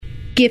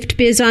Gift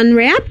Biz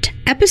Unwrapped,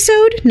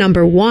 episode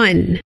number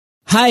 1.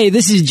 Hi,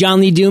 this is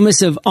John Lee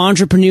Dumas of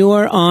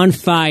Entrepreneur on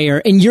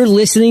Fire, and you're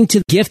listening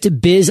to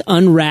Gift Biz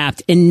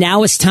Unwrapped, and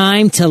now it's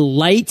time to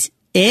light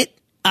it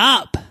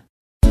up.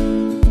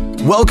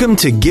 Welcome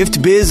to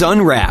Gift Biz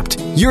Unwrapped,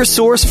 your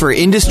source for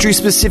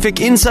industry-specific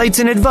insights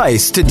and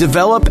advice to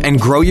develop and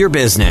grow your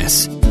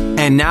business.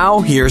 And now,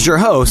 here's your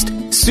host,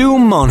 Sue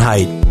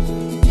Monheit.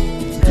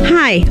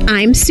 Hi,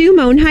 I'm Sue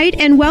Monheit,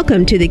 and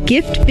welcome to the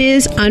Gift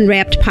Biz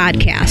Unwrapped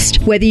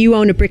podcast. Whether you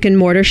own a brick and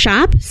mortar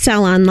shop,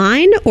 sell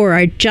online, or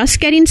are just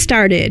getting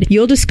started,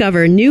 you'll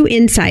discover new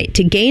insight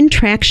to gain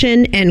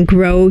traction and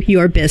grow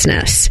your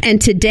business.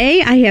 And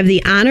today I have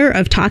the honor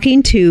of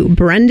talking to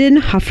Brendan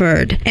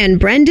Hufford. And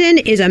Brendan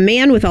is a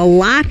man with a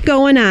lot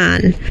going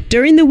on.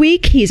 During the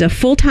week, he's a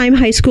full-time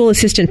high school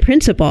assistant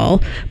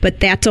principal, but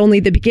that's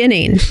only the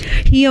beginning.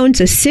 He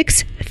owns a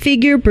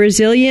 6-figure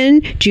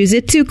Brazilian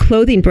jiu-jitsu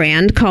clothing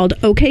brand called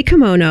OK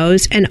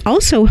Kimonos, and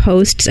also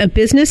hosts a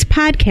business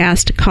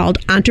podcast called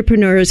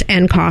Entrepreneurs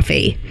and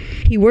Coffee.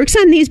 He works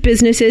on these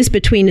businesses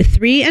between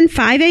 3 and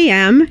 5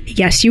 a.m.,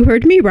 yes, you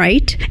heard me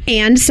right,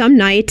 and some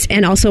nights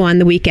and also on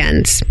the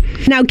weekends.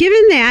 Now,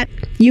 given that,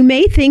 you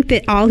may think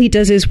that all he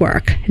does is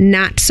work.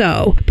 Not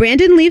so.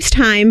 Brandon leaves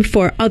time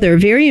for other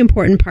very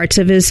important parts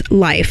of his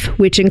life,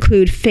 which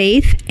include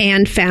faith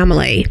and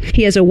family.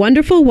 He has a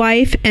wonderful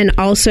wife and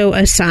also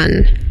a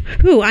son.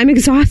 Ooh, I'm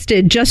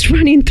exhausted just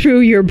running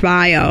through your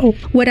bio.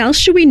 What else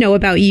should we know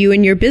about you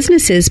and your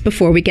businesses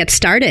before we get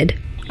started?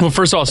 Well,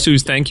 first of all,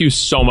 Suze, thank you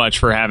so much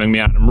for having me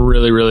on. I'm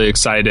really, really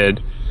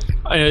excited.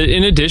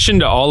 In addition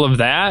to all of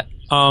that,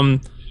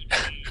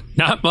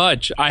 not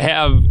much. I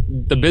have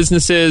the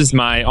businesses,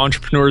 my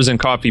Entrepreneurs and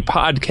Coffee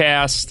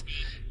podcast,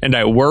 and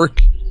I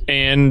work.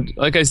 And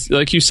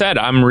like you said,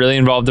 I'm really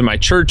involved in my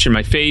church and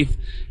my faith,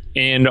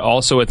 and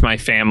also with my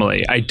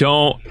family. I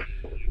don't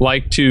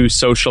like to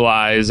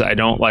socialize. I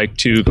don't like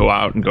to go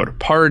out and go to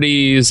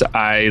parties.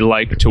 I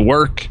like to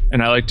work,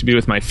 and I like to be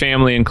with my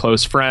family and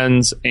close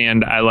friends,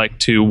 and I like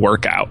to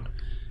work out.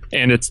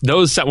 And it's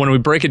those, when we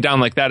break it down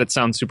like that, it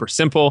sounds super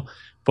simple,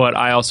 but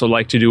I also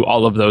like to do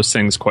all of those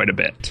things quite a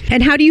bit.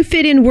 And how do you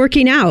fit in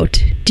working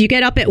out? Do you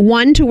get up at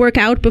 1 to work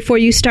out before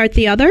you start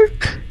the other?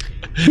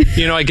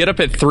 I get up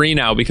at 3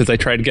 now because I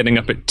tried getting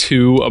up at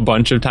 2 a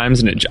bunch of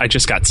times, and I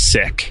just got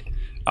sick.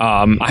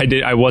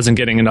 I wasn't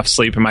getting enough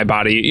sleep in my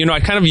body. I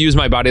kind of use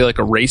my body like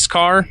a race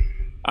car.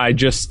 I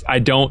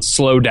don't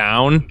slow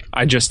down.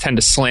 I just tend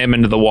to slam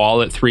into the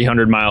wall at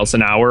 300 miles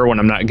an hour when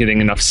I'm not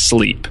getting enough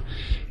sleep.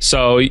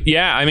 So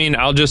yeah,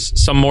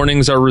 some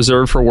mornings are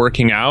reserved for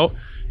working out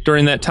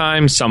during that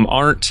time. Some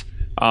aren't.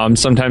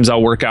 Sometimes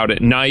I'll work out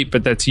at night,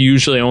 but that's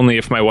usually only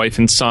if my wife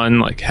and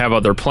son have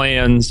other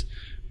plans.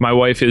 My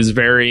wife is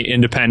very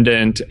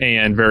independent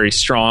and very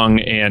strong,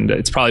 and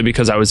it's probably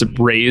because I was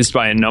raised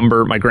by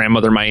my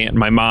grandmother, my aunt, and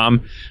my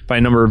mom, by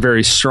a number of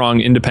very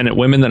strong, independent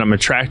women, that I'm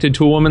attracted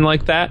to a woman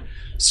like that.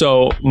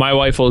 So my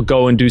wife will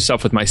go and do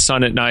stuff with my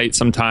son at night.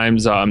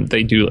 Sometimes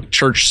they do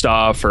church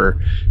stuff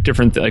or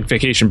different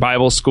vacation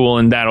Bible school,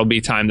 and that'll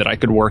be time that I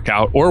could work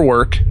out or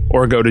work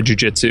or go to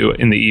jiu-jitsu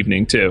in the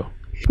evening too.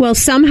 Well,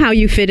 somehow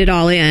you fit it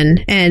all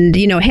in. And,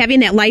 having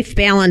that life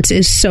balance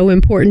is so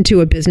important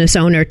to a business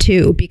owner,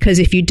 too, because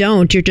if you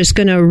don't, you're just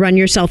going to run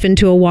yourself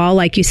into a wall,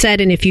 like you said.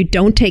 And if you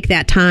don't take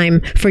that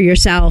time for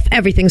yourself,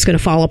 everything's going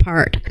to fall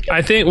apart.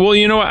 I think,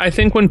 I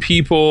think when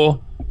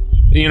people,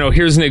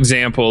 here's an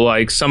example.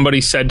 Somebody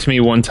said to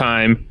me one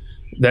time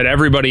that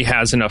everybody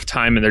has enough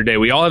time in their day.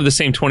 We all have the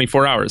same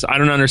 24 hours. I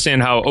don't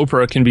understand how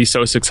Oprah can be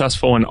so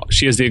successful when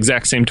she has the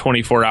exact same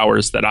 24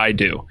 hours that I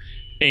do.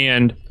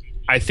 And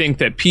I think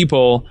that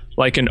people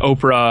like an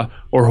Oprah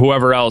or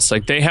whoever else,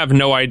 they have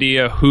no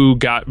idea who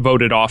got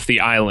voted off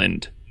the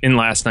island in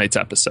last night's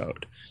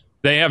episode.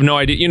 They have no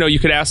idea. You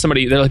could ask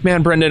somebody, they're like,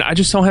 man, Brendan, I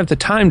just don't have the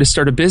time to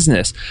start a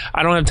business.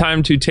 I don't have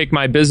time to take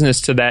my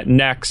business to that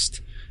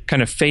next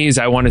kind of phase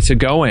I wanted to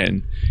go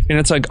in. And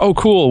it's like, oh,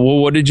 cool. Well,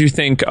 what did you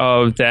think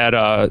of that,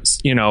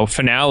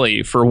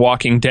 finale for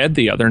Walking Dead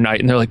the other night?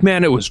 And they're like,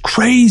 man, it was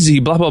crazy,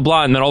 blah, blah,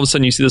 blah. And then all of a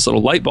sudden you see this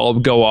little light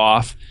bulb go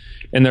off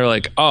and they're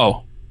like,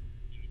 oh,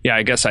 yeah,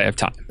 I guess I have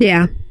time.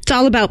 Yeah, it's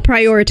all about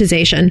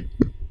prioritization.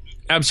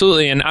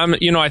 Absolutely. And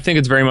I think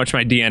it's very much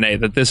my DNA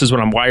that this is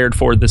what I'm wired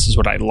for. This is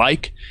what I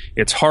like.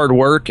 It's hard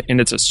work and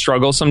it's a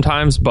struggle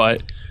sometimes,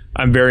 but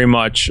I'm very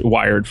much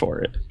wired for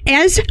it.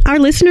 As our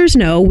listeners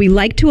know, we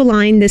like to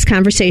align this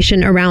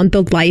conversation around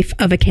the life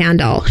of a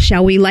candle.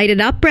 Shall we light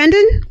it up,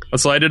 Brendan?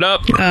 Let's light it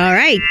up. All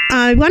right.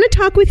 I want to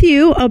talk with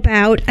you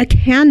about a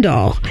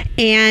candle.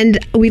 And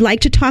we like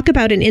to talk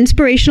about an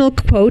inspirational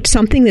quote,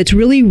 something that's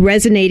really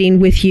resonating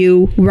with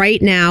you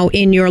right now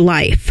in your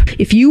life.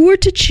 If you were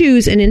to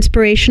choose an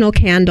inspirational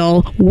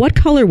candle, what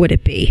color would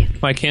it be?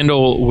 My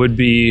candle would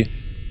be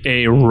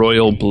a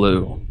royal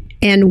blue.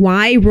 And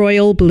why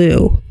royal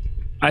blue?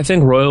 I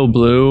think royal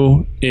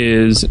blue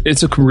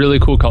it's a really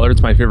cool color.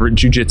 It's my favorite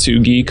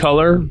jiu-jitsu gi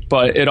color,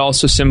 but it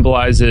also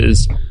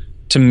symbolizes,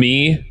 to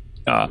me,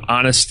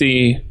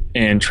 honesty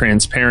and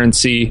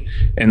transparency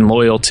and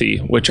loyalty,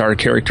 which are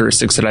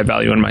characteristics that I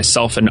value in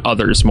myself and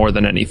others more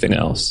than anything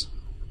else.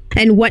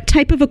 And what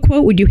type of a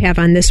quote would you have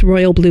on this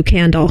royal blue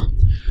candle?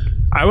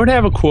 I would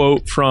have a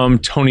quote from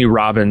Tony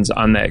Robbins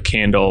on that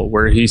candle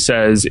where he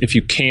says, if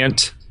you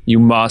can't, you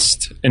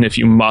must, and if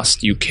you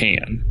must, you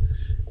can.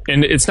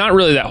 And it's not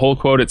really that whole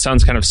quote. It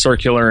sounds kind of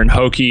circular and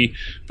hokey,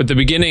 but the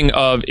beginning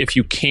of if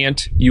you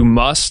can't, you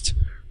must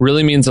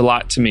really means a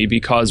lot to me,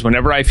 because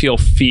whenever I feel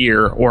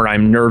fear or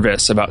I'm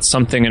nervous about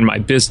something in my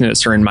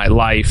business or in my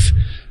life,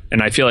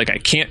 and I feel like I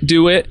can't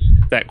do it,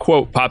 that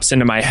quote pops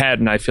into my head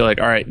and I feel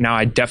like, all right, now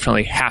I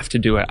definitely have to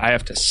do it. I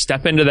have to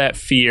step into that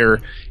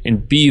fear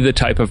and be the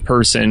type of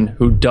person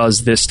who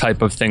does this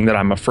type of thing that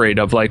I'm afraid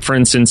of. Like, for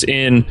instance,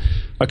 in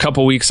a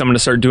couple weeks, I'm going to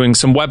start doing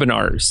some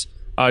webinars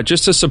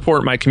just to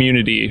support my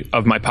community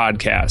of my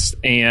podcast.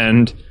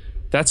 And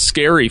that's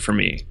scary for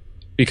me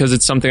because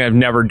it's something I've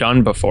never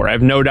done before. I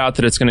have no doubt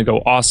that it's going to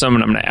go awesome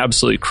and I'm going to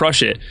absolutely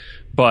crush it.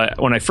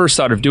 But when I first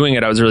thought of doing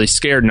it, I was really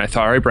scared. And I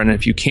thought, all right, Brendan,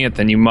 if you can't,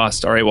 then you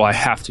must. All right, well, I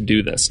have to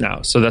do this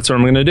now. So that's what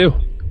I'm going to do.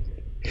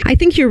 I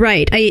think you're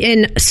right.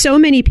 And so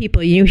many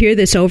people, you hear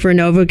this over and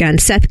over again.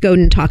 Seth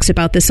Godin talks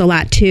about this a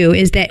lot too,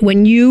 is that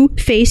when you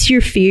face your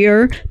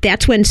fear,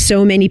 that's when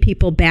so many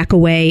people back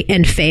away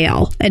and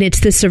fail. And it's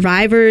the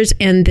survivors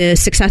and the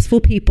successful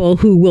people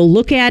who will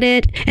look at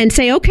it and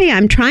say, okay,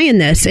 I'm trying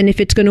this. And if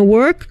it's going to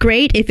work,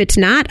 great. If it's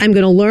not, I'm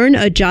going to learn,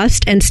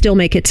 adjust, and still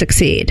make it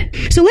succeed.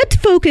 So let's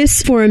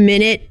focus for a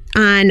minute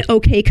on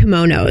OK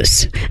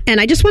Kimonos. And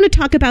I just want to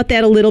talk about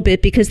that a little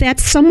bit because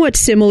that's somewhat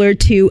similar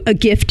to a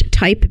gift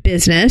type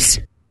business.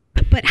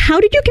 But how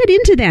did you get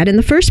into that in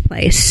the first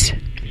place?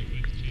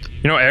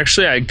 You know,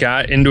 actually, I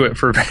got into it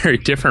for a very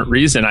different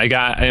reason.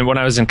 And when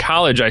I was in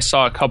college, I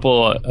saw a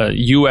couple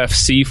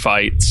UFC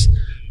fights,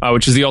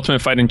 which is the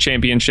Ultimate Fighting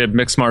Championship,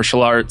 mixed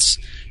martial arts.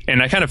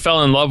 And I kind of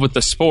fell in love with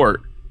the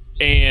sport.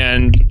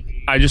 And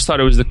I just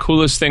thought it was the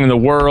coolest thing in the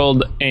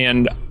world.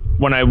 And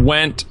when I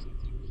went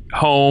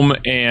home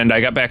and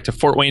I got back to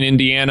Fort Wayne,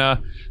 Indiana,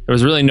 there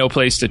was really no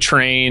place to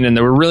train and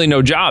there were really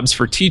no jobs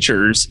for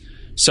teachers.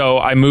 So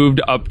I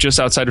moved up just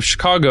outside of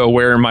Chicago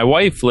where my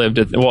wife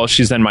lived. Well,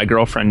 she's then my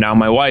girlfriend, now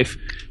my wife.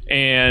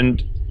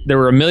 And there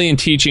were a million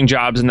teaching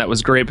jobs and that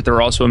was great, but there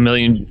were also a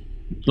million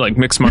like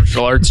mixed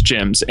martial arts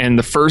gyms. And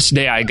the first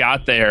day I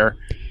got there,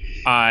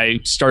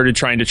 I started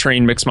trying to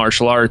train mixed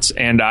martial arts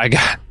and I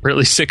got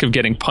really sick of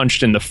getting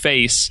punched in the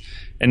face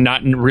and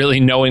not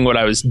really knowing what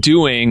I was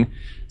doing.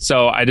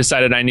 So I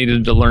decided I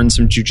needed to learn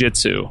some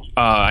jiu-jitsu.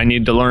 I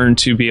needed to learn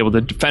to be able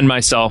to defend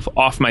myself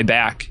off my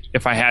back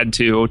if I had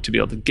to be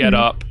able to get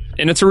up.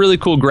 And it's a really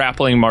cool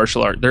grappling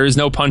martial art. There is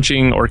no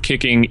punching or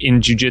kicking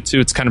in jiu-jitsu.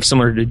 It's kind of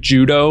similar to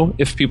judo,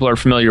 if people are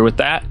familiar with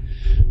that.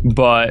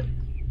 But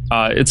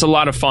it's a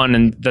lot of fun,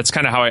 and that's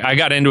kind of how I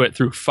got into it,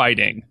 through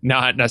fighting,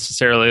 not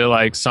necessarily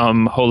like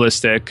some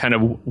holistic kind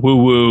of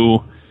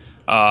woo-woo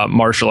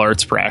martial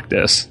arts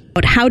practice.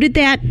 How did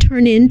that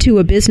turn into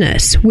a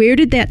business? Where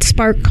did that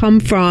spark come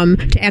from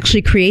to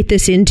actually create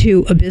this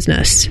into a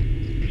business?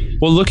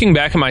 Well, looking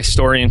back at my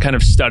story and kind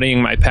of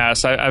studying my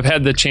past, I've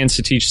had the chance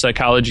to teach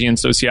psychology and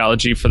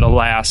sociology for the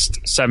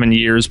last 7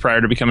 years prior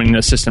to becoming an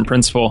assistant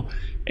principal.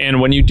 And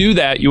when you do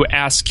that, you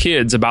ask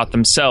kids about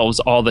themselves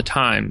all the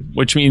time,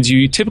 which means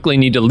you typically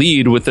need to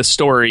lead with a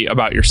story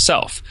about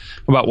yourself,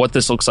 about what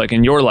this looks like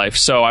in your life.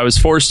 So I was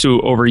forced to,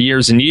 over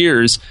years and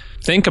years,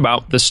 think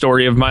about the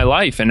story of my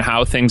life and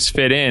how things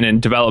fit in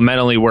and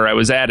developmentally where I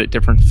was at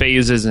different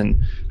phases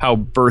and how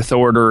birth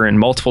order and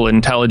multiple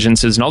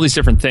intelligences and all these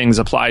different things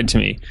applied to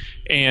me.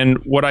 And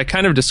what I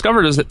kind of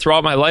discovered is that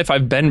throughout my life,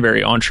 I've been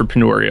very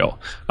entrepreneurial,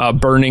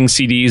 burning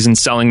CDs and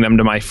selling them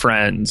to my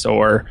friends,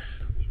 or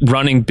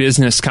running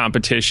business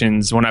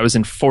competitions. When I was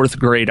in 4th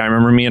grade, I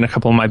remember me and a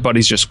couple of my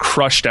buddies just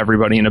crushed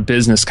everybody in a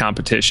business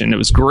competition. It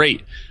was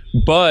great.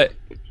 But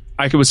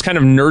I was kind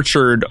of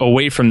nurtured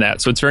away from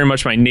that. So it's very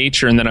much my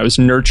nature. And then I was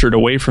nurtured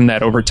away from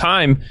that over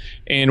time.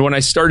 And when I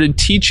started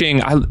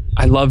teaching,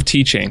 I love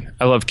teaching.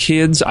 I love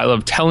kids. I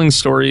love telling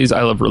stories.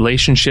 I love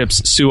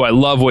relationships. Sue, I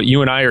love what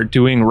you and I are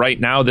doing right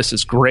now. This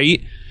is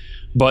great.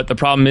 But the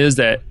problem is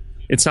that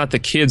it's not the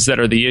kids that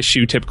are the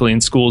issue typically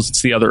in schools,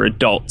 it's the other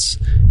adults.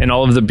 And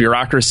all of the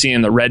bureaucracy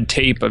and the red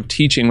tape of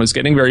teaching was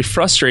getting very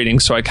frustrating.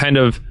 So I kind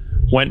of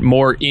went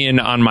more in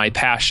on my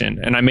passion.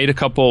 And I made a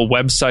couple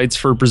websites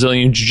for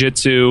Brazilian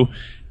Jiu-Jitsu,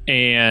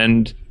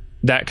 and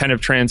that kind of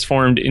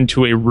transformed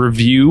into a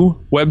review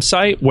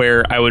website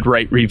where I would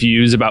write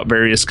reviews about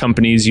various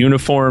companies'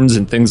 uniforms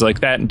and things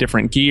like that and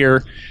different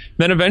gear.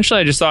 Then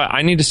eventually I just thought,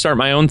 I need to start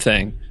my own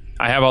thing.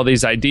 I have all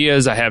these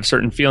ideas. I have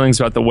certain feelings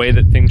about the way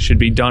that things should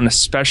be done,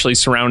 especially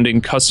surrounding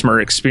customer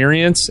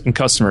experience and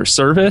customer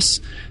service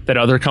that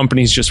other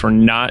companies just were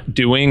not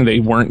doing.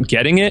 They weren't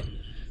getting it.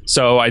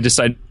 So I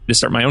decided to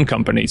start my own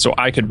company so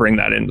I could bring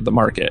that into the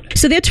market.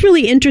 So that's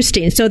really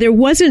interesting. So there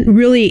wasn't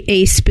really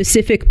a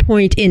specific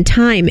point in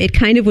time. It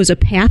kind of was a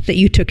path that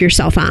you took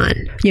yourself on.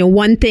 You know,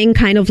 one thing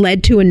kind of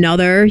led to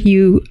another.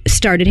 You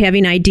started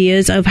having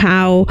ideas of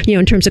how, you know,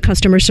 in terms of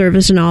customer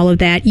service and all of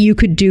that, you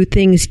could do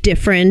things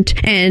different.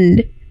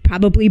 And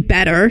probably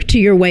better to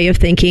your way of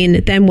thinking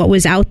than what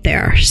was out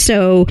there.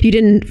 So you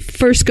didn't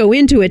first go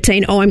into it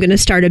saying, oh, I'm going to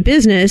start a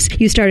business.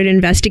 You started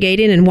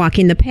investigating and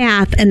walking the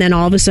path. And then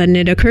all of a sudden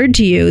it occurred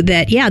to you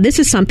that, yeah, this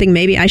is something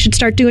maybe I should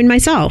start doing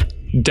myself.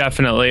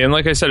 Definitely. And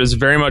like I said, it's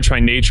very much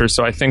my nature.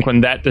 So I think when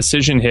that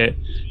decision hit,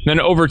 then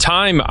over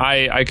time,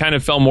 I kind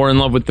of fell more in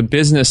love with the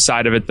business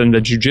side of it than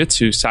the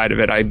jiu-jitsu side of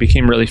it. I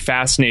became really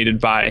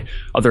fascinated by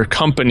other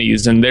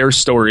companies and their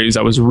stories.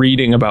 I was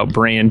reading about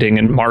branding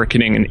and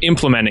marketing and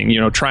implementing,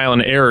 trial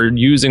and error,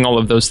 using all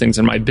of those things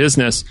in my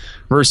business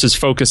versus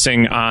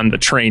focusing on the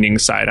training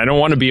side. I don't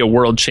want to be a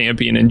world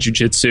champion in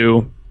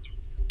jiu-jitsu.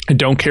 I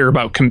don't care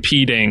about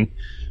competing,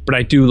 but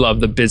I do love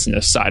the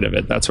business side of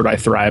it. That's what I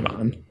thrive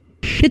on.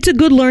 It's a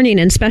good learning,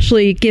 and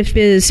especially Gift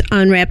Biz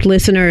Unwrapped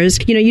listeners.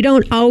 You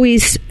don't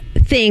always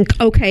think,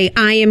 okay,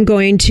 I am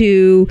going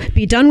to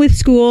be done with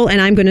school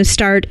and I'm going to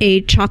start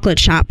a chocolate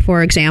shop,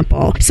 for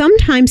example.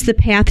 Sometimes the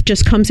path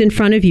just comes in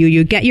front of you.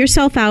 You get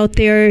yourself out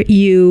there,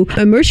 you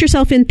immerse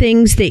yourself in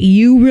things that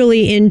you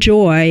really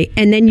enjoy,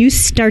 and then you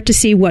start to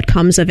see what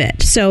comes of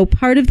it. So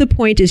part of the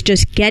point is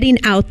just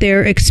getting out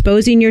there,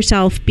 exposing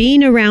yourself,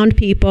 being around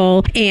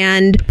people,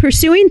 and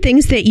pursuing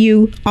things that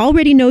you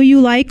already know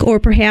you like or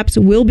perhaps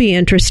will be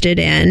interested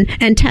in,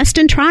 and test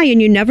and try,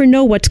 and you never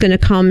know what's going to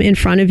come in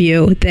front of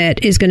you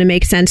that is going to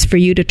make sense for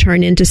you to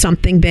turn into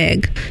something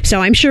big. So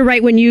I'm sure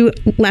right when you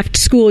left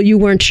school, you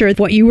weren't sure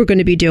what you were going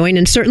to be doing,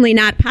 and certainly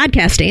not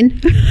podcasting.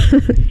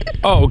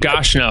 Oh,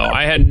 gosh, no.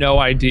 I had no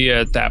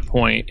idea at that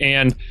point.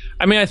 And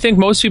I think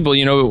most people,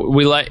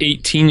 we let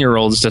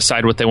 18-year-olds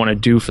decide what they want to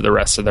do for the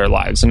rest of their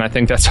lives. And I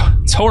think it's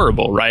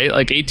horrible, right?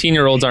 Like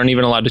 18-year-olds aren't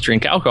even allowed to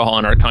drink alcohol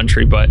in our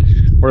country, but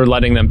we're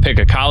letting them pick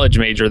a college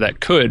major that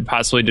could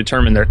possibly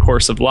determine their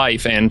course of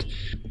life. And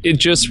it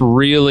just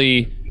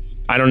really,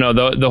 I don't know,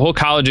 the whole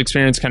college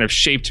experience kind of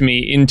shaped me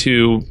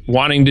into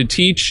wanting to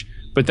teach,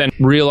 but then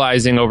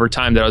realizing over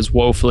time that I was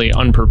woefully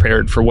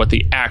unprepared for what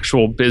the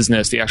actual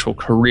business, the actual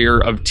career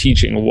of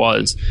teaching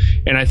was.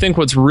 And I think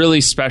what's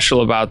really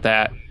special about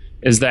that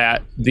is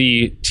that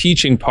the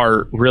teaching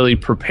part really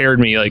prepared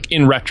me, like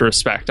in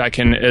retrospect. I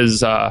can,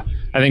 as I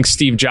think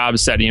Steve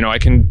Jobs said, I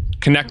can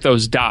connect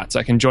those dots.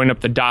 I can join up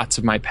the dots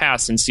of my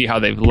past and see how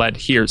they've led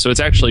here. So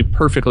it's actually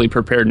perfectly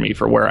prepared me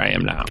for where I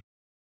am now.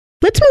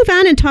 Let's move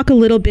on and talk a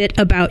little bit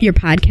about your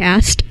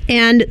podcast.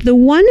 And the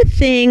one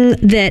thing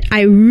that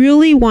I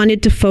really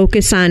wanted to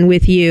focus on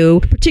with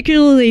you,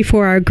 particularly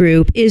for our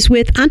group, is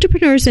with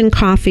Entrepreneurs in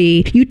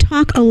Coffee, you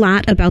talk a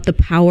lot about the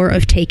power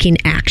of taking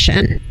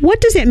action. What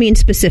does that mean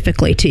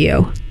specifically to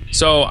you?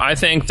 So I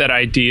think that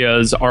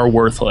ideas are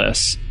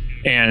worthless,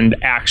 and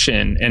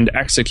action and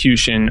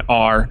execution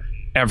are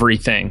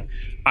everything.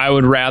 I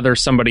would rather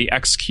somebody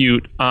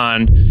execute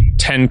on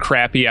 10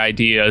 crappy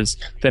ideas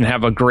than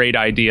have a great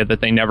idea that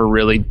they never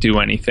really do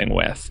anything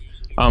with.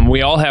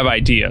 We all have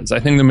ideas. I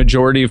think the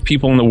majority of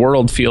people in the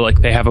world feel like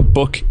they have a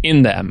book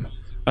in them,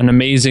 an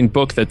amazing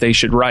book that they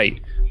should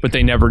write, but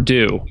they never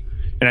do.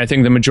 And I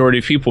think the majority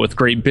of people with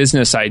great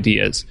business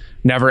ideas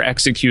never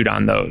execute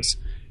on those.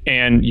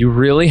 And you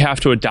really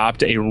have to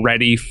adopt a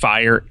ready,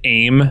 fire,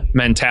 aim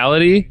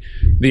mentality,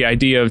 the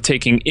idea of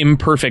taking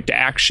imperfect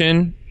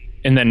action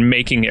and then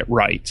making it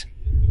right.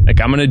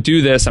 Like, I'm going to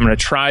do this, I'm going to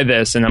try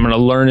this, and I'm going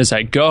to learn as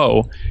I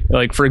go.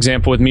 Like, for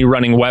example, with me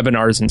running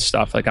webinars and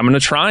stuff, like I'm going to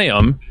try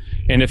them.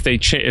 And if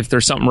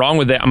there's something wrong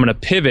with it, I'm going to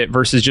pivot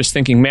versus just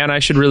thinking, man, I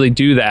should really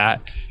do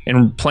that,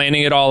 and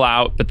planning it all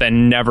out, but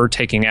then never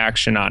taking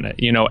action on it.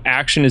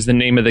 Action is the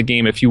name of the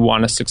game if you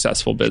want a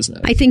successful business.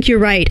 I think you're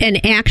right.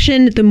 And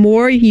action, the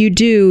more you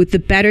do, the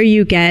better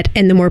you get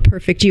and the more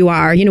perfect you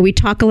are. We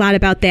talk a lot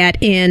about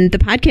that in the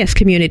podcast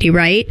community,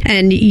 right?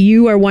 And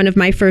you are one of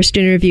my first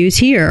interviews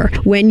here.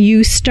 When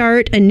you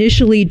start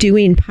initially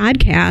doing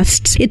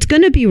podcasts, it's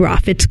going to be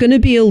rough. It's going to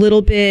be a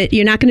little bit,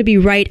 you're not going to be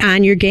right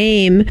on your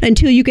game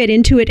until you get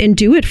into it and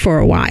do it for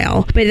a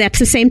while. But that's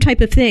the same type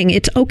of thing.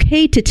 It's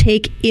okay to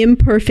take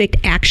imperfect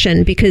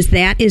action because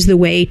that is the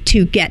way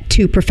to get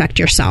to perfect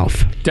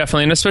yourself.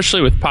 Definitely. And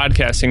especially with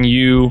podcasting,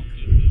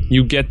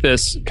 you get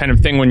this kind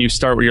of thing when you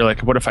start where you're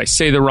like, what if I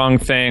say the wrong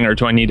thing, or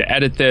do I need to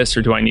edit this,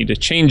 or do I need to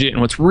change it?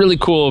 And what's really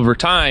cool over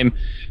time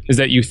is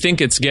that you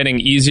think it's getting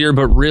easier,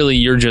 but really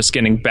you're just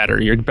getting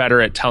better. You're better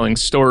at telling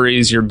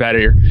stories. You're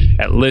better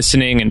at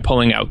listening and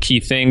pulling out key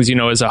things.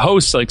 As a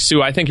host, like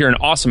Sue, I think you're an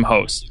awesome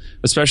host.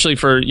 Especially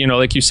for,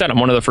 like you said, I'm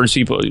one of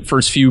the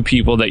first few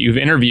people that you've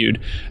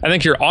interviewed. I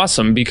think you're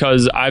awesome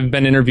because I've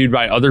been interviewed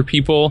by other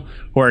people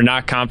who are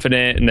not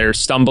confident and they're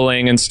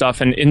stumbling and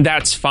stuff. And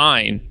that's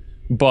fine.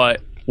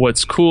 But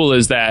what's cool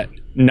is that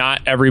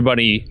not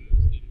everybody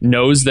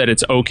knows that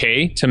it's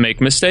okay to make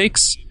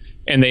mistakes,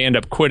 and they end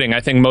up quitting.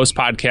 I think most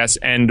podcasts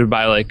end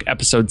by like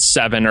episode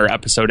 7 or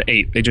episode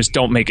 8. They just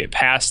don't make it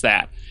past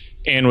that.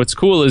 And what's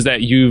cool is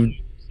that you've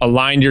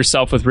aligned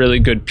yourself with really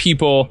good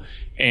people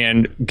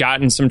and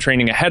gotten some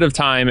training ahead of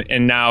time,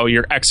 and now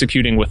you're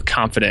executing with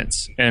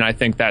confidence. And I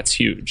think that's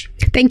huge.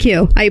 Thank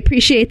you. I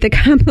appreciate the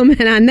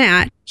compliment on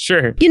that.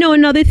 Sure. You know,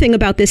 another thing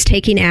about this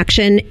taking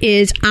action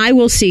is I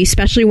will see,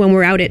 especially when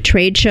we're out at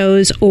trade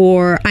shows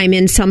or I'm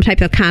in some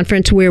type of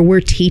conference where we're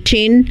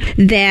teaching,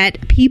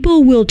 that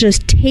people will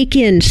just take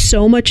in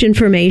so much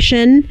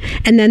information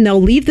and then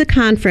they'll leave the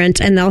conference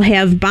and they'll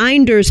have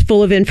binders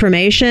full of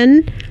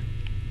information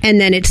and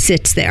then it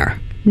sits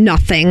there.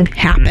 Nothing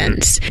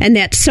happens. And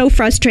that's so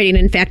frustrating.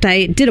 In fact,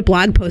 I did a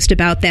blog post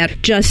about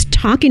that, just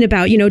talking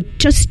about,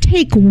 just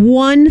take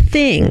one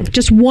thing,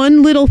 just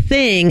one little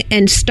thing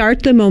and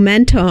start the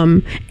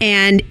momentum,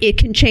 and it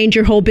can change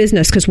your whole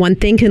business because one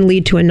thing can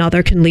lead to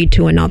another, can lead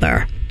to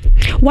another.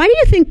 Why do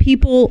you think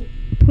people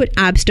put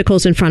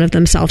obstacles in front of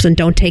themselves and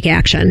don't take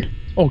action?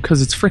 Oh,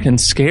 because it's freaking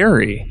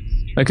scary.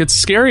 Like, it's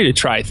scary to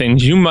try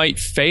things. You might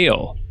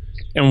fail.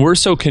 And we're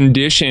so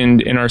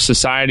conditioned in our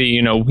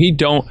society,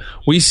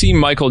 we see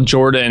Michael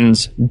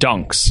Jordan's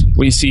dunks.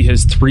 We see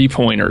his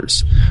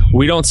 3-pointers.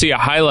 We don't see a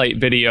highlight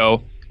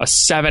video, a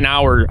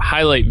 7-hour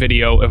highlight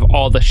video of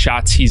all the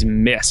shots he's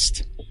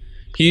missed.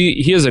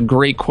 He has a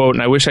great quote,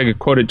 and I wish I could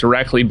quote it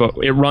directly, but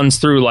it runs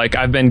through like,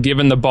 I've been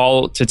given the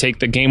ball to take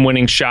the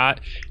game-winning shot,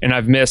 and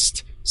I've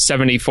missed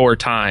 74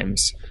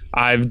 times.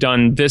 I've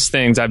done this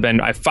things.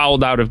 I've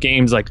fouled out of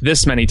games like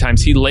this many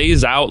times. He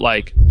lays out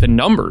like the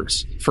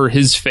numbers for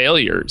his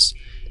failures.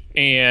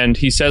 And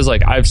he says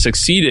like, I've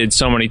succeeded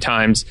so many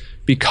times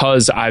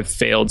because I've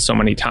failed so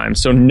many times.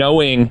 So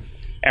knowing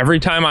every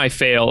time I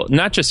fail,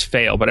 not just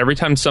fail, but every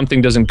time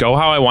something doesn't go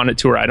how I want it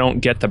to, or I don't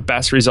get the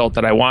best result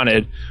that I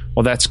wanted,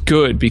 well, that's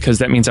good because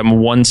that means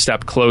I'm one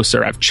step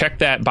closer. I've checked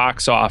that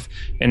box off,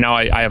 and now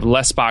I have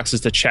less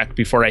boxes to check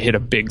before I hit a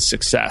big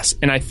success.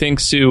 And I think,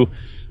 Sue,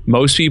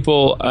 most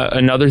people,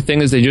 another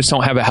thing is they just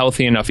don't have a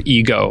healthy enough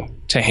ego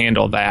to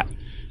handle that,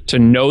 to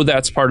know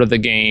that's part of the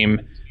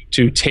game,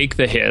 to take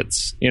the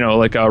hits,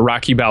 like a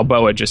Rocky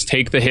Balboa, just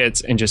take the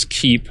hits and just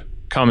keep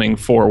coming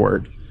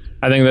forward.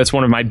 I think that's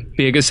one of my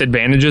biggest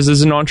advantages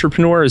as an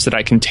entrepreneur is that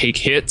I can take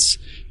hits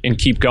and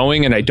keep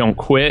going and I don't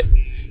quit.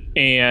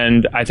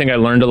 And I think I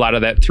learned a lot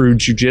of that through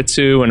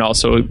jiu-jitsu and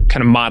also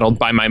kind of modeled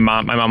by my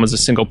mom. My mom was a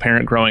single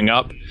parent growing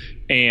up.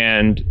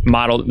 And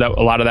modeled that,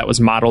 a lot of that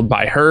was modeled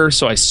by her.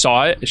 So I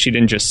saw it. She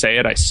didn't just say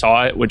it. I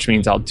saw it, which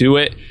means I'll do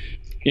it.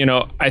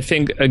 I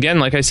think, again,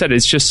 like I said,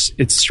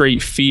 it's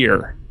straight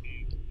fear.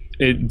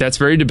 That's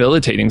very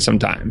debilitating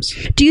sometimes.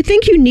 Do you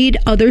think you need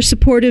other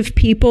supportive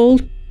people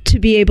to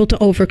be able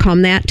to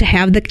overcome that, to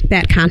have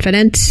that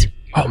confidence?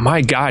 Oh,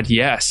 my God,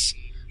 yes.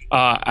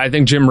 I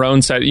think Jim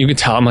Rohn said, you can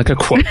tell I'm like a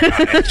quote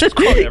guy. Just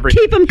quote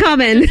everything. Keep them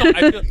coming.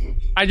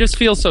 I just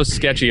feel so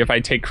sketchy if I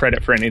take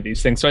credit for any of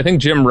these things. So I think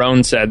Jim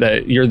Rohn said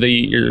that you're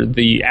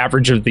the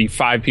average of the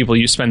 5 people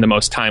you spend the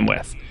most time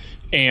with.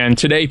 And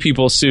today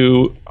people,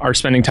 Sue, are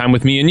spending time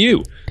with me and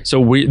you.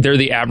 So they're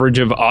the average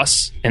of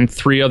us and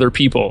 3 other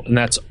people. And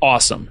that's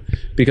awesome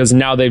because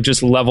now they've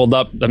just leveled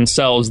up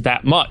themselves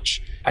that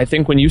much. I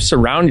think when you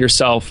surround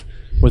yourself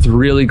with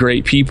really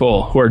great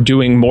people who are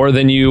doing more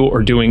than you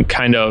or doing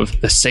kind of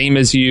the same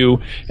as you,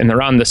 and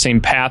they're on the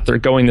same path, they're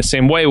going the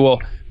same way,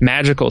 well,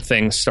 magical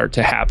things start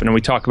to happen. And we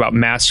talk about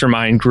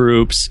mastermind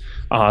groups.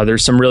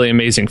 There's some really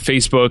amazing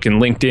Facebook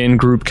and LinkedIn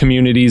group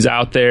communities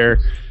out there.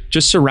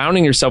 Just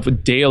surrounding yourself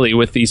daily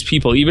with these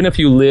people, even if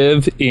you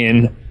live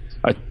in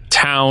a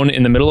town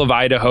in the middle of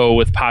Idaho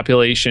with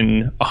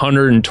population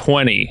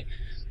 120,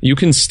 you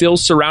can still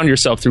surround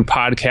yourself through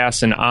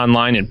podcasts and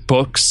online and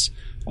books,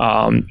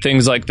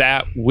 things like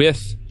that,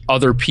 with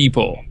other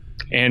people.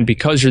 And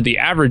because you're the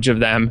average of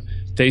them,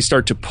 they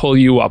start to pull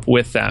you up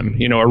with them.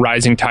 A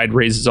rising tide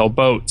raises all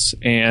boats.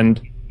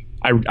 And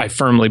I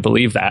firmly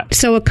believe that.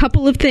 So a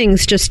couple of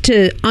things just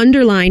to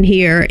underline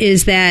here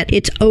is that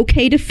it's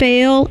okay to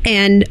fail,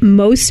 and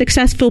most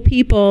successful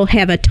people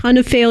have a ton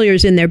of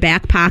failures in their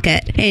back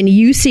pocket. And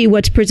you see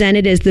what's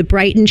presented as the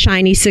bright and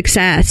shiny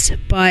success,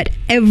 but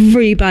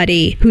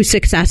everybody who's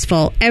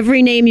successful,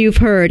 every name you've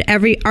heard,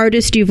 every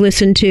artist you've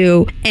listened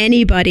to,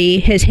 anybody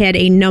has had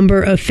a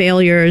number of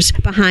failures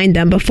behind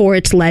them before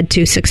it's led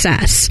to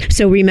success.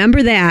 So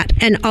remember that,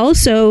 and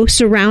also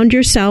surround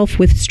yourself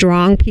with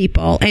strong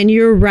people. And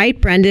you're right,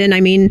 Brendan.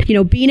 I mean,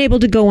 being able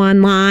to go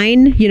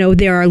online,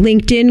 there are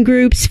LinkedIn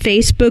groups,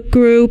 Facebook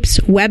groups,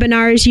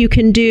 webinars you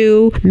can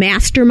do,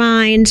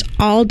 masterminds,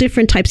 all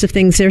different types of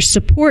things. There's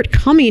support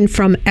coming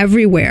from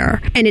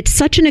everywhere. And it's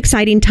such an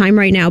exciting time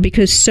right now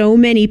because so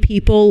many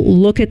people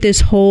look at this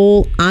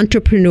whole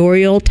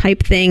entrepreneurial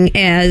type thing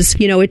as,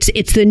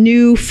 it's the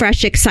new,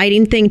 fresh,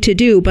 exciting thing to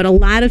do. But a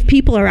lot of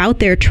people are out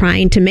there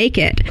trying to make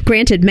it.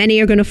 Granted,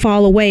 many are going to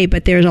fall away,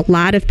 but there's a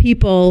lot of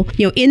people,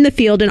 in the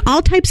field and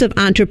all types of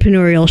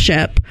entrepreneurial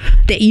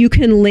that you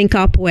can link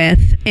up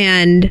with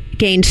and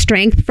gain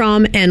strength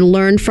from and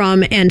learn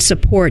from and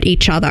support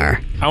each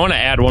other. I want to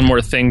add one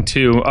more thing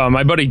too.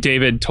 My buddy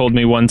David told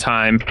me one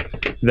time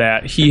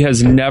that he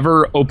has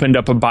never opened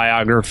up a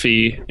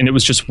biography and it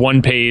was just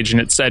one page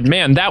and it said,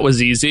 man, that was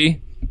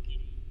easy.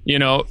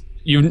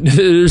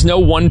 There's no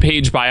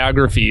one-page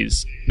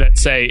biographies that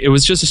say it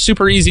was just a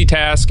super easy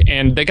task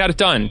and they got it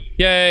done.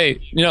 Yay.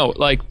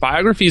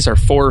 Biographies are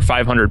 400 or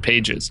 500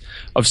 pages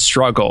of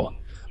struggle,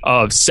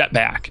 of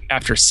setback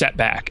after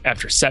setback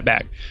after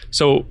setback.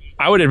 So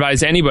I would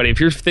advise anybody, if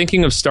you're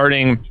thinking of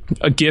starting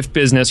a gift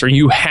business or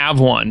you have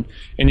one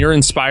and you're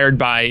inspired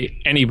by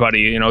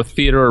anybody,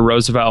 Theodore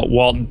Roosevelt,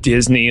 Walt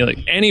Disney, like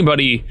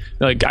anybody,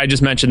 like I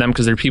just mentioned them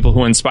because they're people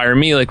who inspire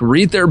me, like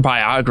read their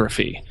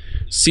biography,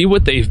 see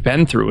what they've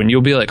been through, and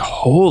you'll be like,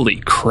 holy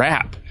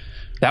crap,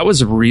 that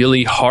was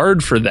really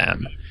hard for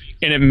them.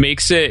 And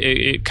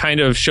it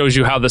kind of shows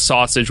you how the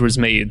sausage was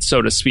made,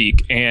 so to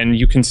speak. And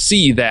you can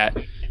see that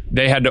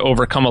they had to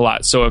overcome a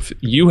lot. So if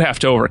you have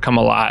to overcome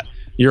a lot,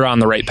 you're on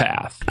the right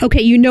path.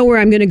 Okay, you know where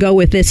I'm going to go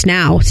with this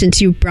now, since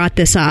you brought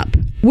this up.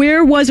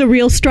 Where was a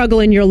real struggle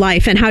in your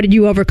life, and how did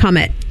you overcome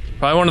it?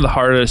 Probably one of the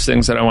hardest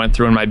things that I went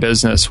through in my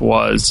business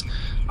was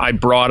I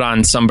brought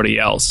on somebody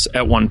else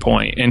at one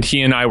point, and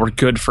he and I were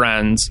good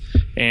friends,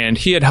 and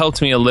he had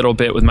helped me a little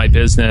bit with my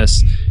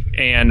business,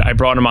 and I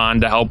brought him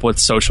on to help with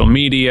social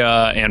media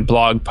and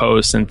blog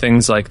posts and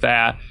things like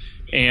that.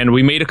 And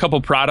we made a couple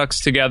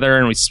products together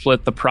and we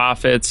split the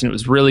profits, and it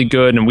was really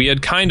good. And we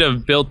had kind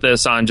of built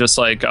this on just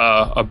like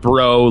a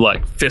bro,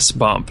 like fist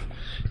bump.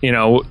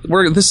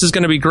 This is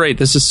going to be great.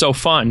 This is so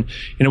fun.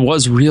 And it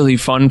was really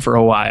fun for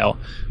a while.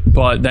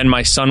 But then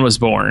my son was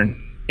born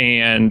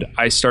and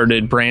I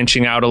started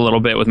branching out a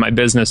little bit with my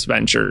business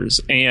ventures.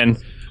 And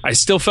I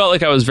still felt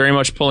like I was very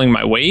much pulling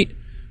my weight,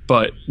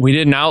 but we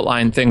didn't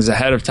outline things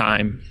ahead of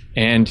time.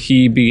 And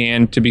he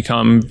began to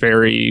become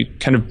very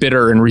kind of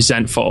bitter and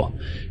resentful.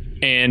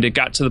 And it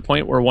got to the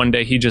point where one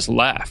day he just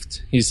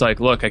left. He's like,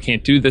 look, I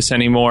can't do this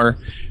anymore.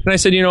 And I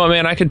said, you know what,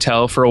 man, I could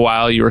tell for a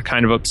while you were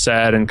kind of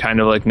upset and kind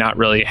of like not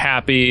really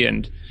happy.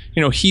 And,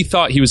 he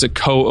thought he was a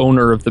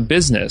co-owner of the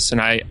business. And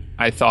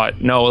I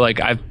thought, no, like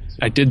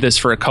I did this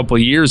for a couple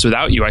of years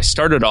without you. I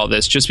started all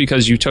this just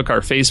because you took our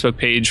Facebook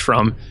page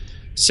from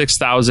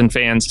 6,000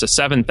 fans to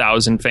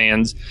 7,000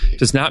 fans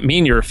does not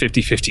mean you're a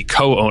 50-50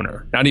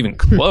 co-owner, not even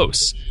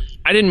close.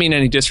 I didn't mean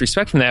any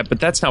disrespect from that,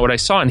 but that's not what I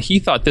saw. And he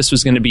thought this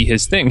was going to be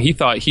his thing. He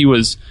thought he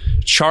was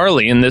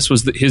Charlie and this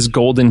was his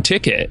golden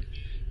ticket.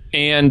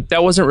 And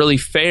that wasn't really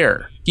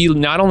fair. He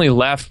not only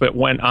left, but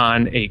went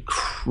on a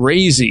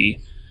crazy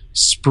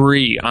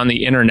spree on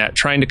the internet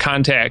trying to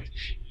contact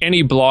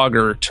any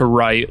blogger to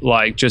write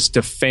like just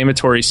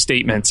defamatory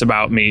statements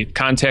about me,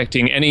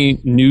 contacting any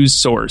news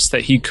source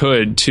that he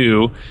could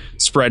to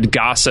spread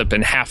gossip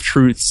and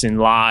half-truths and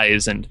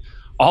lies and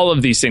all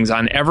of these things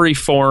on every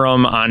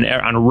forum, on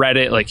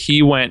Reddit. Like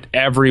he went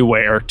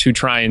everywhere to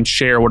try and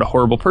share what a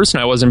horrible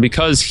person I was. And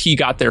because he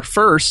got there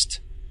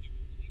first,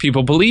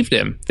 people believed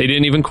him. They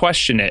didn't even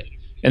question it.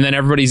 And then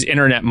everybody's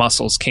internet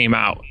muscles came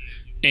out.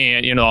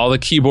 And, all the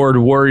keyboard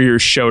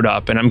warriors showed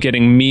up and I'm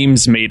getting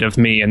memes made of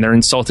me and they're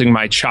insulting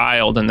my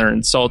child and they're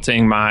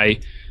insulting my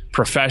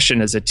profession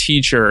as a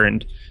teacher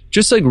and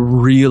just like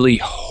really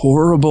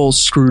horrible,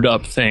 screwed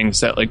up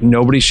things that like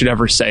nobody should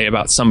ever say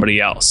about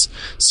somebody else.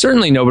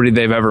 Certainly nobody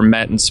they've ever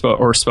met and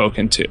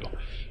spoken to.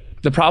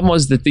 The problem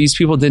was that these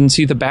people didn't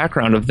see the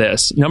background of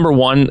this. Number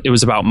one, it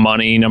was about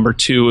money. Number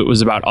two, it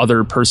was about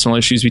other personal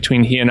issues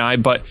between he and I.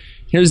 But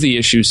here's the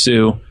issue,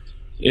 Sue.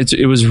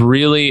 It was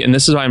really, and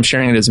this is why I'm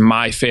sharing it as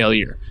my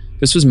failure.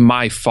 This was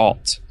my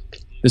fault.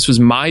 This was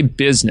my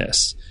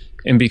business.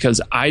 And because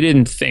I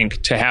didn't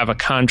think to have a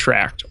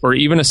contract or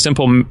even a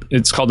simple,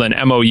 it's called an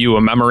MOU,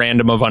 a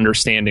memorandum of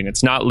understanding.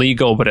 It's not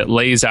legal, but it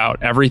lays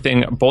out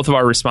everything, both of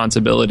our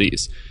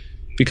responsibilities.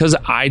 Because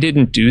I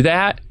didn't do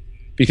that,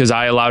 because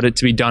I allowed it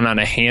to be done on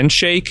a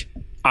handshake,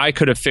 I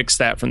could have fixed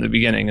that from the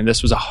beginning. And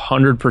this was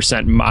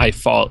 100% my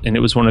fault. And it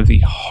was one of the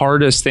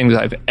hardest things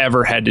I've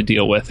ever had to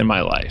deal with in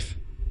my life.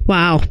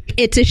 Wow.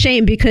 It's a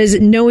shame because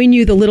knowing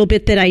you the little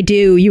bit that I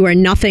do, you are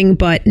nothing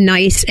but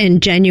nice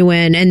and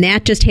genuine. And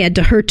that just had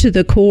to hurt to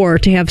the core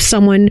to have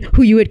someone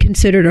who you had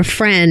considered a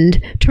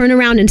friend turn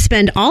around and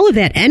spend all of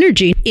that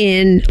energy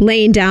in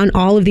laying down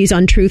all of these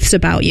untruths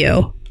about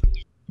you.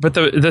 But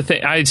the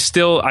thing, I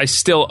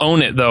still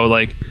own it though.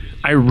 Like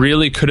I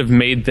really could have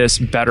made this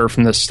better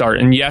from the start.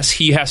 And yes,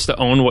 he has to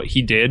own what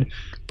he did,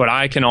 but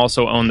I can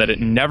also own that it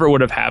never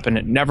would have happened.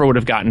 It never would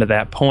have gotten to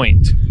that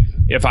point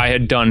if I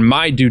had done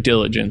my due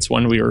diligence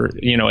when we were,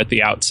 at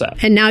the outset.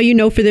 And now you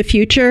know for the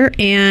future.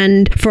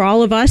 And for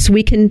all of us,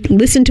 we can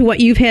listen to what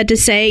you've had to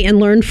say and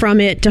learn from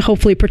it to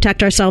hopefully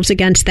protect ourselves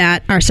against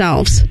that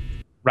ourselves.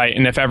 Right.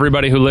 And if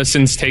everybody who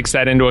listens takes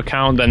that into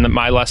account, then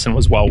my lesson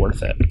was well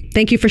worth it.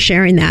 Thank you for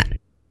sharing that.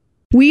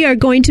 We are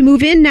going to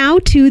move in now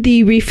to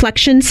the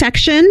reflection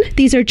section.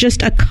 These are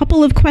just a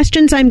couple of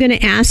questions I'm going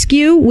to ask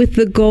you with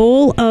the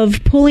goal of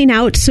pulling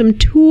out some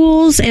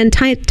tools and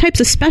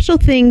types of special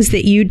things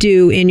that you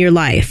do in your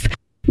life.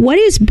 What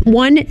is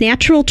one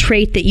natural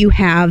trait that you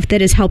have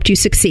that has helped you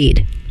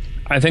succeed?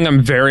 I think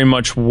I'm very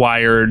much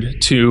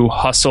wired to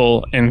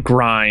hustle and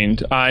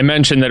grind. I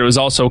mentioned that it was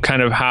also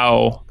kind of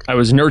how I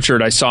was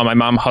nurtured. I saw my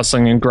mom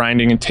hustling and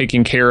grinding and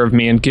taking care of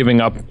me and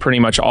giving up pretty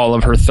much all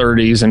of her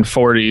 30s and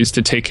 40s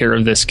to take care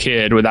of this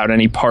kid without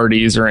any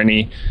parties or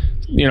any,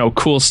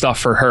 cool stuff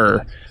for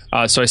her.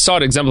 So I saw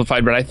it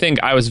exemplified, but I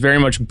think I was very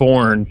much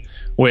born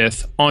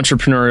with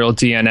entrepreneurial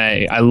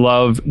DNA. I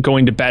love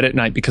going to bed at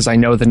night because I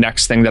know the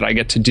next thing that I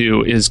get to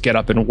do is get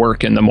up and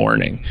work in the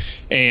morning.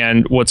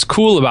 And what's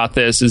cool about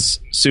this is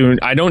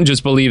I don't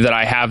just believe that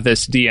I have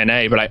this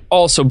DNA, but I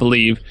also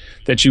believe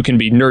that you can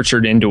be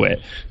nurtured into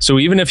it. So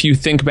even if you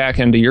think back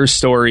into your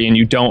story and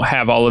you don't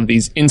have all of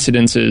these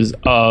incidences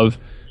of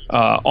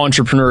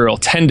entrepreneurial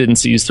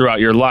tendencies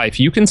throughout your life,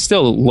 you can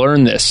still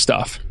learn this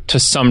stuff to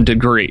some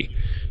degree.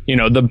 You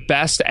know, the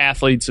best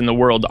athletes in the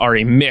world are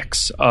a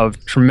mix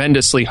of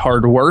tremendously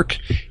hard work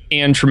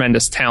and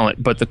tremendous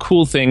talent. But the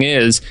cool thing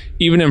is,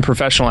 even in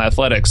professional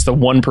athletics, the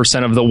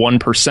 1% of the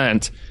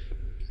 1%,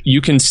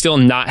 you can still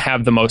not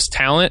have the most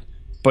talent,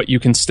 but you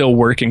can still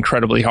work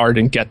incredibly hard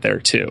and get there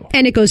too.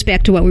 And it goes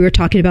back to what we were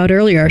talking about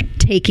earlier,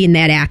 taking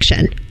that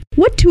action.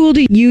 What tool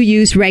do you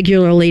use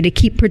regularly to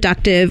keep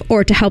productive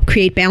or to help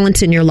create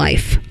balance in your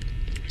life?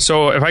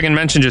 So if I can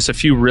mention just a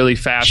few really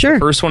fast. Sure. The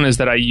first one is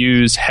that I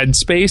use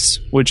Headspace,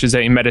 which is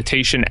a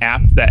meditation app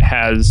that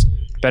has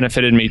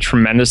benefited me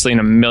tremendously in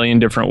a million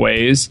different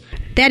ways.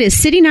 That is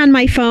sitting on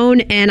my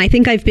phone, and I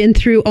think I've been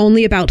through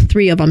only about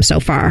 3 of them so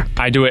far.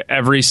 I do it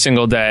every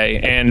single day,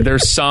 and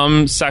there's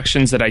some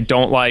sections that I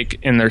don't like,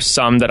 and there's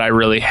some that I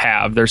really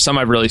have. There's some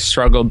I've really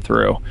struggled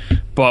through.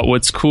 But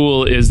what's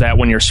cool is that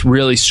when you're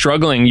really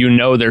struggling, you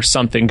know there's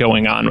something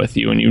going on with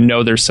you, and you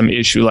know there's some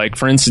issue. Like,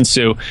 for instance,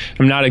 Sue,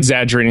 I'm not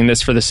exaggerating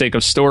this for the sake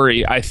of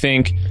story. I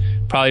think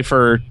probably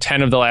for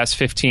 10 of the last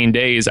 15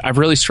 days, I've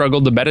really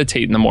struggled to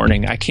meditate in the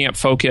morning. I can't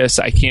focus.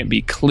 I can't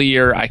be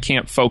clear. I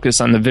can't focus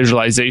on the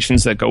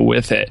visualizations that go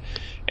with it.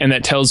 And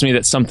that tells me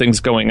that something's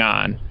going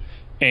on.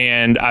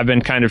 And I've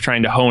been kind of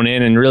trying to hone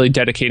in and really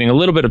dedicating a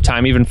little bit of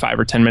time, even 5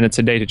 or 10 minutes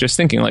a day, to just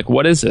thinking like,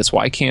 what is this?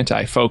 Why can't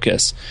I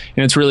focus?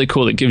 And it's really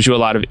cool. It gives you a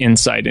lot of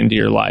insight into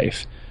your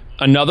life.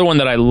 Another one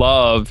that I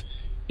love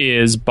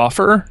is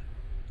Buffer.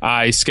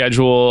 I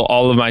schedule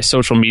all of my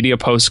social media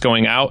posts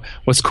going out.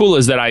 What's cool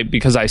is that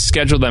because I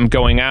schedule them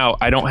going out,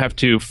 I don't have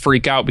to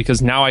freak out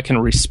because now I can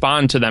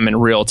respond to them in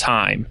real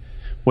time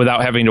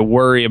without having to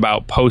worry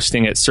about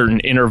posting at certain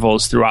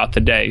intervals throughout the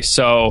day.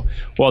 So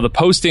while the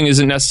posting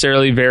isn't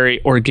necessarily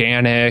very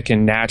organic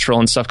and natural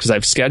and stuff because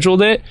I've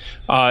scheduled it,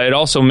 it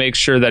also makes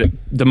sure that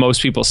the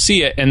most people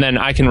see it, and then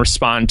I can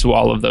respond to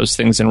all of those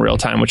things in real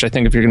time, which I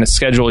think if you're going to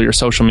schedule your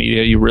social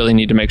media, you really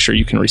need to make sure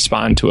you can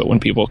respond to it when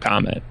people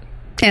comment.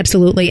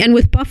 Absolutely. And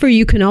with Buffer,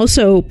 you can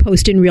also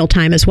post in real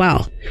time as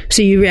well.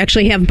 So you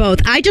actually have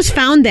both. I just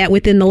found that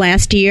within the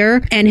last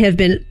year and have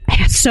been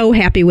so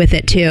happy with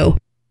it too.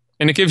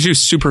 And it gives you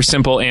super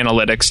simple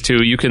analytics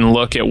too. You can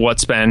look at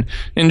what's been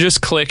and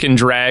just click and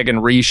drag and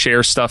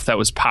reshare stuff that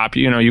was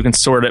popular. You know, you can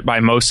sort it by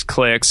most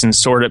clicks and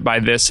sort it by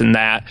this and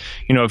that.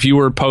 You know, if you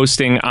were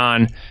posting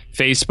on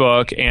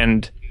Facebook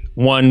and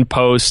one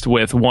post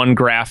with one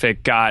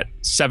graphic got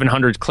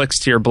 700 clicks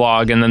to your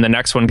blog and then the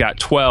next one got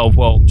 12,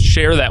 well,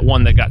 share that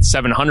one that got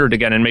 700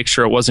 again and make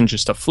sure it wasn't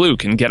just a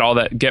fluke and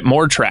get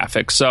more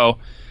traffic. So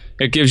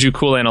it gives you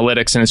cool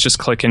analytics and it's just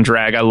click and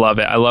drag. I love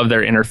it. I love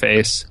their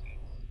interface.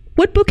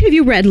 What book have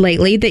you read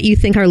lately that you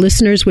think our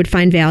listeners would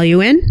find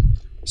value in?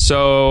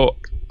 So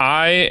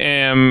I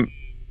am,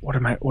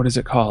 what is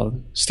it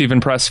called? Stephen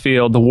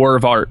Pressfield, The War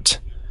of Art.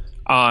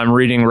 I'm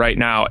reading right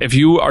now. If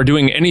you are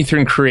doing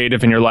anything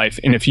creative in your life,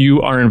 and if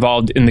you are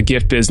involved in the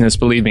gift business,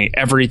 believe me,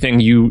 everything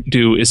you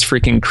do is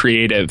freaking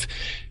creative.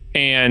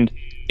 And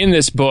in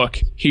this book,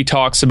 he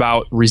talks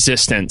about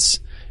resistance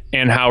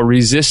and how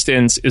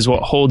resistance is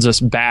what holds us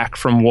back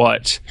from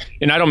what,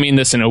 and I don't mean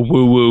this in a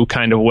woo-woo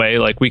kind of way,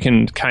 like we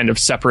can kind of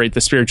separate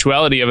the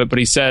spirituality of it, but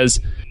he says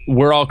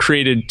we're all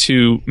created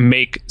to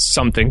make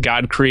something.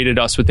 God created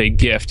us with a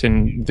gift,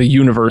 and the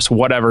universe,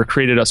 whatever,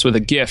 created us with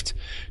a gift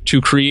to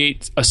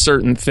create a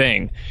certain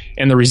thing.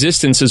 And the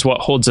resistance is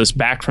what holds us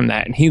back from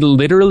that. And he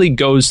literally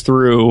goes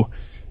through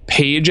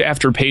page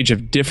after page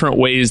of different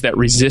ways that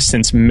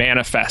resistance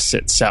manifests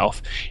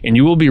itself. And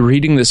you will be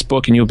reading this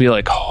book and you'll be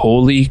like,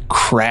 holy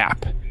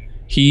crap,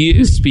 he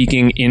is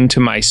speaking into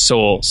my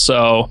soul.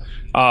 So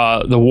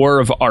The War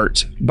of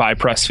Art by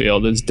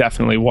Pressfield is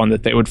definitely one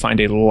that they would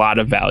find a lot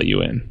of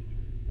value in.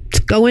 It's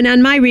going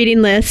on my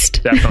reading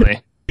list.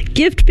 Definitely.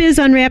 Gift Biz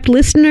Unwrapped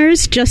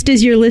listeners, just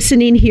as you're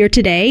listening here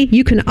today,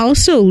 you can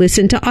also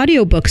listen to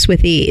audiobooks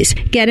with ease.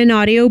 Get an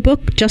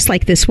audiobook just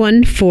like this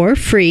one for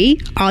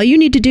free. All you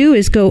need to do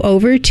is go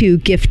over to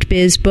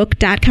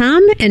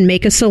giftbizbook.com and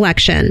make a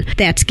selection.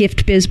 That's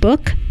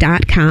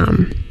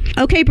giftbizbook.com.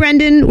 Okay,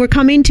 Brendan, we're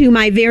coming to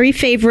my very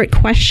favorite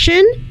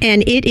question,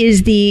 and it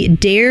is the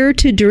Dare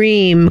to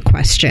Dream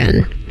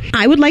question.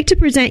 I would like to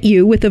present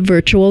you with a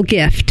virtual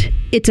gift.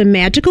 It's a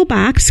magical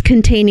box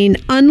containing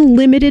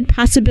unlimited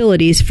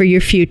possibilities for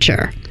your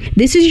future.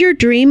 This is your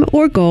dream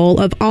or goal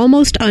of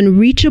almost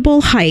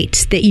unreachable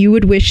heights that you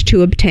would wish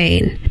to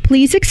obtain.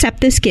 Please accept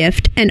this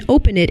gift and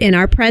open it in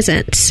our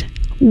presence.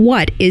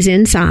 What is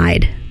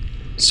inside?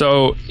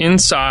 So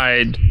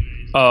inside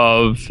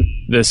of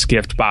this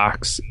gift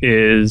box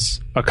is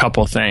a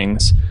couple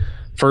things.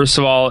 First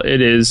of all, it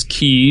is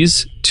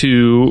keys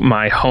to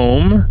my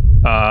home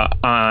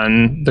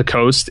on the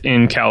coast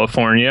in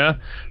California,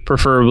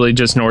 preferably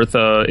just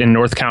in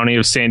North County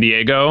of San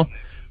Diego,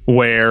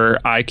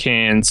 where I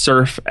can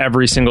surf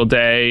every single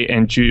day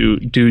and do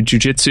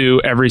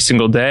jiu-jitsu every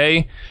single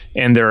day.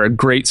 And there are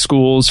great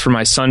schools for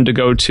my son to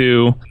go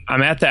to.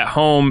 I'm at that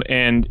home,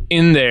 and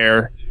in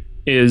there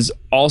is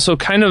also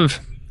kind of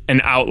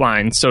an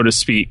outline, so to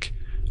speak,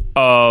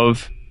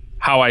 of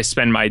how I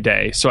spend my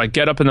day. So I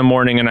get up in the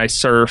morning and I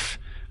surf.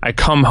 I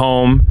come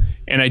home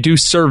and I do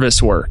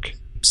service work.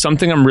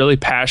 Something I'm really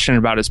passionate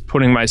about is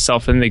putting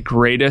myself in the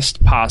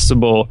greatest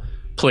possible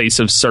place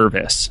of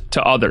service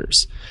to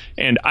others.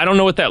 And I don't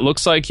know what that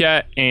looks like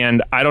yet,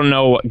 and I don't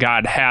know what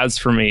God has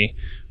for me,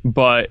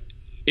 but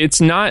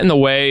it's not in the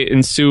way,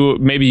 and Sue,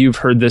 maybe you've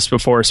heard this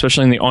before,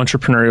 especially in the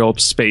entrepreneurial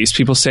space,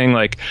 people saying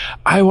like,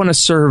 I want to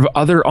serve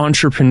other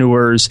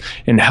entrepreneurs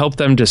and help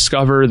them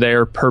discover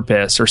their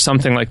purpose or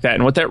something like that.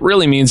 And what that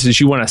really means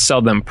is you want to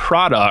sell them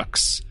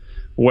products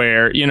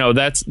where,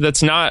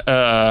 that's not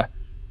a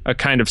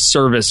kind of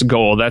service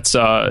goal. That's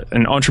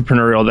an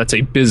entrepreneurial, that's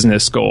a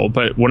business goal.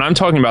 But when I'm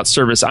talking about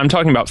service, I'm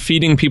talking about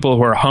feeding people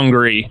who are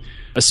hungry,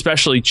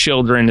 especially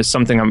children, is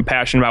something I'm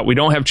passionate about. We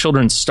don't have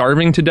children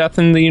starving to death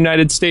in the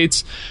United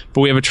States,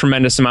 but we have a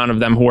tremendous amount of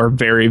them who are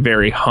very,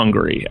 very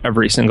hungry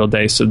every single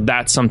day. So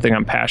that's something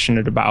I'm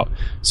passionate about.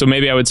 So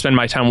maybe I would spend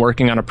my time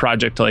working on a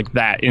project like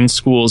that in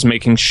schools,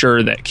 making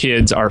sure that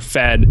kids are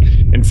fed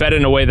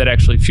in a way that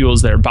actually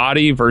fuels their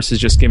body versus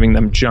just giving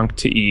them junk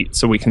to eat.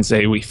 So we can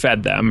say we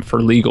fed them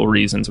for legal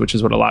reasons, which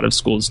is what a lot of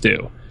schools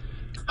do.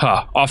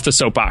 Off the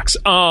soapbox.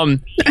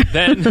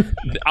 Then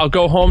I'll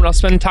go home and I'll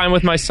spend time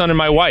with my son and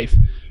my wife.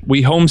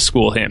 We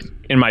homeschool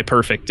him in my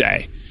perfect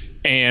day.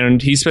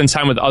 And he spends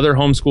time with other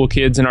homeschool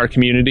kids in our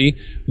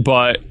community,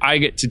 but I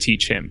get to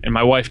teach him and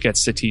my wife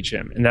gets to teach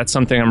him. And that's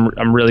something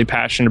I'm really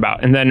passionate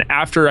about. And then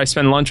after I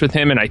spend lunch with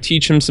him and I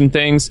teach him some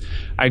things,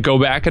 I go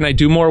back and I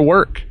do more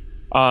work.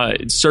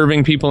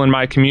 Serving people in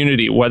my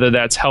community, whether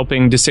that's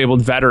helping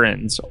disabled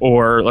veterans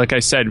or, like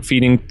I said,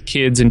 feeding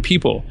kids and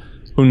people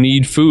who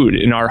need food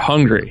and are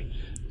hungry.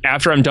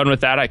 After I'm done with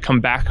that, I come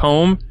back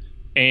home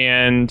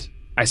and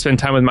I spend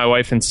time with my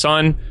wife and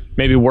son,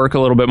 maybe work a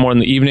little bit more in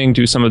the evening,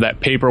 do some of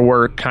that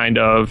paperwork, kind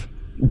of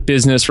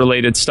business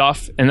related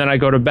stuff, and then I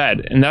go to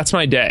bed. And that's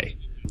my day.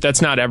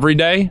 That's not every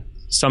day.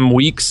 Some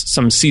weeks,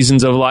 some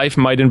seasons of life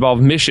might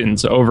involve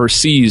missions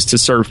overseas to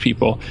serve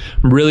people.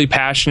 I'm really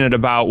passionate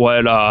about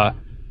what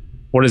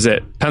is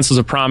it? Pencils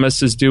of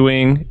Promise is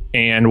doing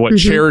and what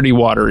Charity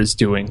Water is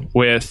doing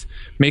with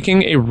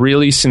making a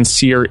really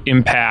sincere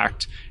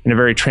impact and a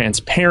very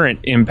transparent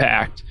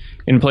impact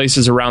in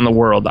places around the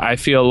world. I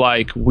feel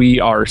like we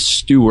are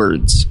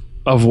stewards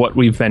of what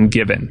we've been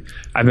given.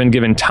 I've been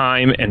given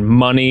time and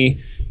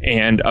money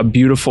and a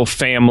beautiful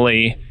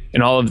family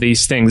and all of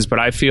these things, but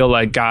I feel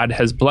like God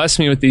has blessed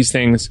me with these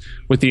things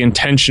with the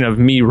intention of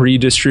me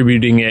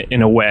redistributing it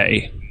in a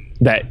way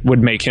that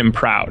would make him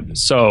proud.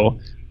 So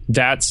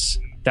that's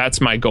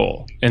my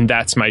goal and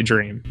that's my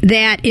dream.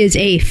 That is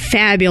a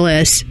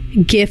fabulous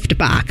gift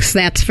box,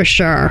 that's for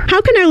sure.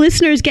 How can our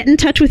listeners get in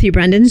touch with you,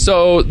 Brendan?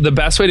 So the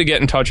best way to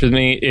get in touch with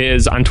me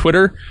is on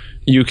Twitter.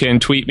 You can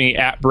tweet me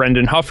at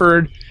Brendan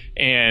Hufford.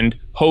 And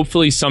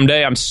hopefully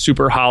someday I'm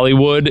super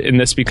Hollywood and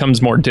this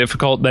becomes more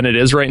difficult than it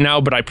is right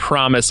now. But I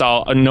promise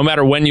no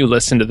matter when you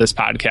listen to this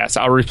podcast,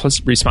 I'll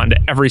respond to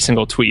every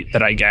single tweet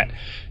that I get.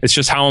 It's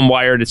just how I'm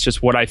wired. It's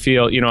just what I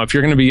feel. If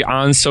you're going to be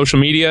on social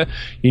media,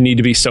 you need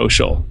to be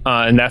social.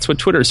 And that's what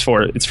Twitter's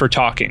for. It's for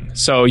talking.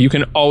 So you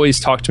can always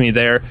talk to me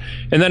there.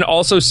 And then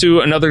also,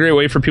 Sue, another great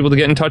way for people to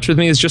get in touch with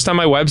me is just on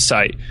my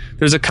website.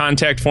 There's a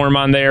contact form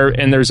on there,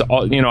 and there's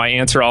I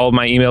answer all of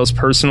my emails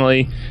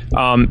personally.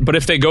 But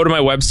if they go to my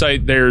website,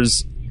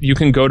 you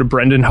can go to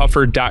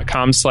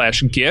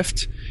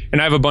brendanhufford.com/gift.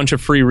 And I have a bunch of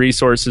free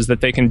resources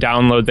that they can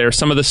download there.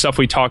 Some of the stuff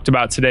we talked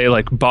about today,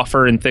 like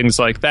Buffer and things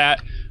like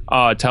that,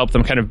 to help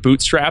them kind of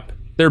bootstrap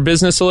their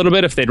business a little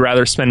bit if they'd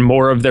rather spend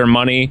more of their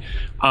money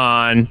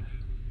on,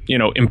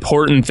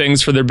 important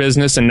things for their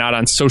business and not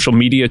on social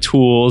media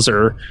tools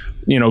or,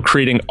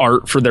 creating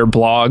art for their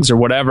blogs or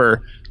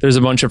whatever. There's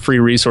a bunch of free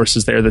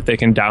resources there that they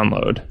can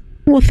download.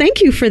 Well,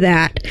 thank you for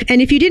that.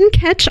 And if you didn't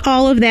catch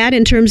all of that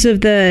in terms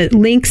of the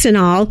links and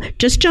all,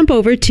 just jump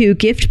over to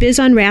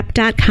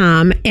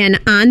giftbizunwrapped.com, and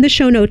on the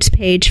show notes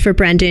page for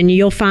Brendan,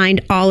 you'll find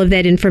all of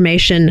that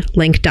information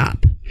linked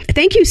up.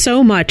 Thank you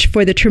so much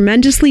for the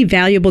tremendously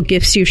valuable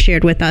gifts you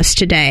shared with us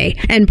today.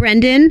 And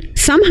Brendan,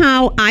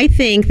 somehow I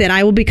think that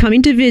I will be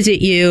coming to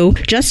visit you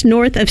just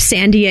north of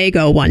San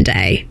Diego one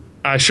day.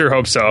 I sure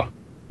hope so.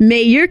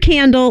 May your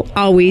candle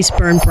always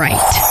burn bright.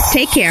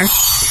 Take care.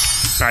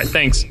 All right,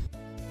 thanks.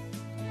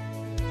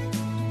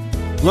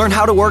 Learn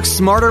how to work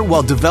smarter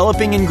while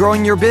developing and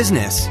growing your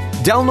business.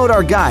 Download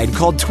our guide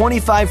called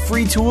 25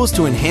 Free Tools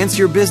to Enhance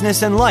Your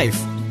Business and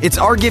Life. It's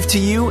our gift to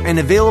you and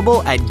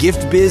available at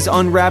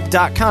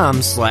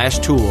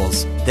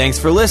giftbizunwrapped.com/tools. Thanks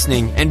for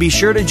listening, and be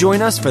sure to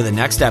join us for the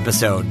next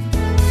episode.